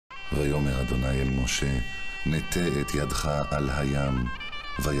ויאמר אדוני אל משה, נטה את ידך על הים,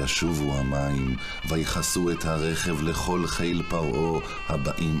 וישובו המים, ויכסו את הרכב לכל חיל פרעה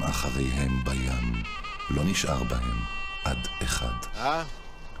הבאים אחריהם בים. לא נשאר בהם עד אחד.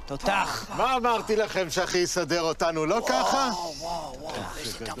 תותח. מה אמרתי לכם שאחי יסדר אותנו, לא ככה?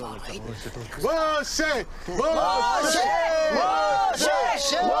 איזה דבר, ראית? משה!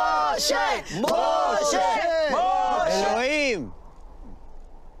 משה! אלוהים!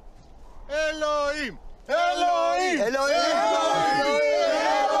 אלוהים! אלוהים!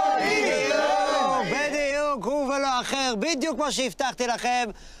 בדיוק, הוא ולא אחר, בדיוק כמו שהבטחתי לכם.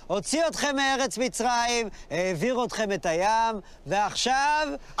 הוציא אתכם מארץ מצרים, העביר אתכם את הים, ועכשיו...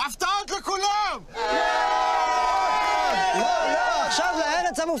 הפתעות לכולם! לא, עכשיו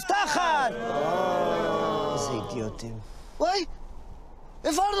לארץ המובטחת! איזה אידיוטים. וואי,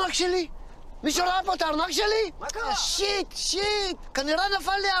 איפה הארנק שלי? מישהו ראה פה את הארנק שלי? מה קרה? שיט. כנראה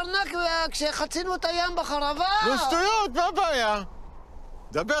נפל לי הארנק כשחצינו את הים בחרבה. נו שטויות, מה הבעיה?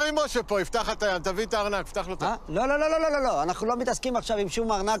 דבר עם משה פה, יפתח את הים, תביא את הארנק, פתח לו את הים. לא, אנחנו לא מתעסקים עכשיו עם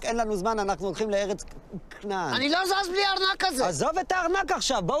שום ארנק, אין לנו זמן, אנחנו הולכים לארץ כנען. אני לא זז בלי הארנק הזה. עזוב את הארנק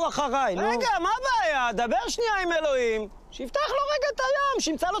עכשיו, בואו אחריי, נו. רגע, מה הבעיה? דבר שנייה עם אלוהים. שיפתח לו רגע את הים,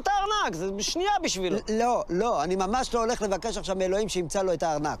 שימצא לו את הארנק, זה שנייה בשבילו. לא, אני ממש לא הולך לבקש עכשיו מאלוהים שימצא לו את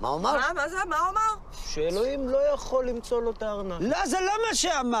הארנק. מה הוא אמר? מה זה? מה הוא אמר? שאלוהים לא יכול למצוא לו את הארנק. לא, זה לא מה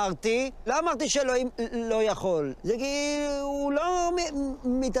שאמרתי. לא אמרתי שאלוהים לא יכול. זה כי הוא לא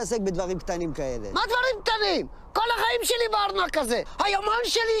מתעסק בדברים קטנים כאלה. מה דברים קטנים? כל החיים שלי בארנק הזה. היומן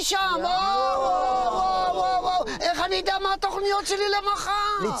שלי שם. וואו. איך אני אדע מה התוכניות שלי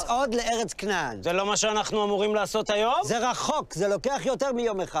למחר? לצעוד לארץ כנען. זה לא מה שאנחנו אמורים לעשות היום? זה רחוק, זה לוקח יותר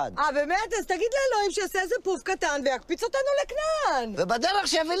מיום אחד. באמת? אז תגיד לאלוהים שיעשה איזה פוף קטן ויקפיץ אותנו לכנען. ובדרך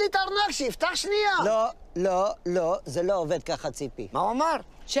שיביא לי את הארנק, שיפתח שנייה. לא, זה לא עובד ככה, ציפי. מה הוא אמר?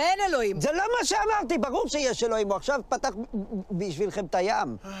 שאין אלוהים. זה לא מה שאמרתי, ברור שיש אלוהים, הוא עכשיו פתח בשבילכם את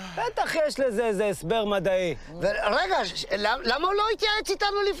הים. בטח יש לזה איזה הסבר מדעי. רגע, למה הוא לא התייעץ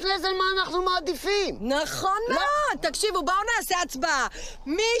איתנו לפני זה מה אנחנו מעדיפים? נכון מאוד. תקשיבו, בואו נעשה הצבעה.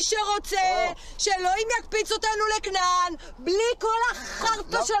 מי שרוצה שאלוהים יקפיץ אותנו לכנען, בלי כל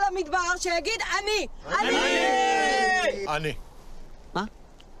החרטה של המדבר, שיגיד אני. אני. מה?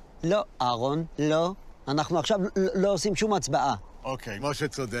 לא, אהרון, לא. אנחנו עכשיו לא עושים שום הצבעה. אוקיי, משה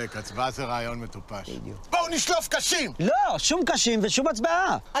צודק, הצבעה זה רעיון מטופש. בדיוק. בואו נשלוף קשים! לא, שום קשים ושום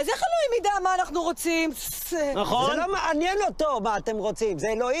הצבעה. אז איך אלוהים ידע מה אנחנו רוצים? נכון? זה לא מעניין אותו מה אתם רוצים, זה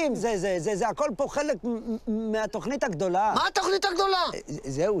אלוהים, זה הכל פה חלק מהתוכנית הגדולה. מה התוכנית הגדולה?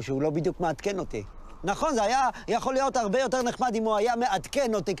 זהו, שהוא לא בדיוק מעדכן אותי. נכון, זה היה יכול להיות הרבה יותר נחמד אם הוא היה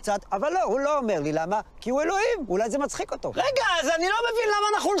מעדכן אותי קצת, אבל לא, הוא לא אומר לי למה, כי הוא אלוהים, אולי זה מצחיק אותו. רגע, אז אני לא מבין למה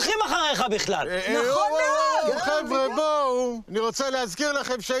אנחנו הולכים אחריך בכלל. נכון מאוד. חבר'ה, בואו. אני רוצה להזכיר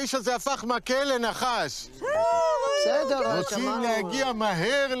לכם שהאיש הזה הפך מקל לנחש. בסדר, רוצים להגיע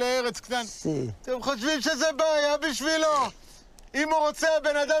מהר לארץ כנען. אתם חושבים שזה בעיה בשבילו? אם הוא רוצה,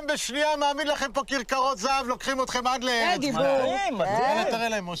 הבן אדם בשנייה מעמיד לכם פה כרכרות זהב, לוקחים אתכם עד לארץ. מדהים. תראה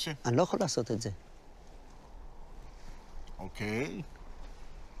להם, משה. אני לא יכול לעשות את זה. אוקיי.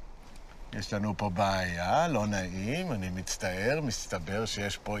 יש לנו פה בעיה, לא נעים, אני מצטער, מסתבר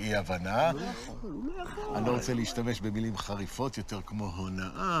שיש פה אי-הבנה. אני לא רוצה להשתמש במילים חריפות יותר כמו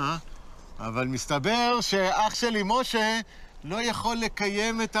הונאה, אבל מסתבר שאח שלי משה לא יכול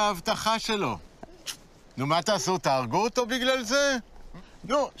לקיים את ההבטחה שלו. נו, מה תעשו? תהרגו אותו בגלל זה?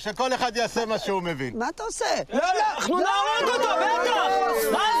 נו, שכל אחד יעשה מה שהוא מבין. מה אתה עושה? לא, אנחנו נהרוג אותו, בטח!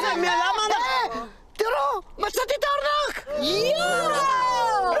 מה זה? למה אנחנו... תראו, מצאתי את הארנק!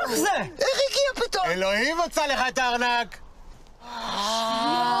 איך זה? איך הגיע פתאום? אלוהים מצא לך את הארנק!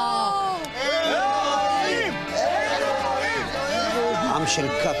 עם של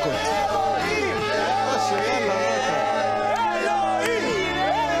קקות.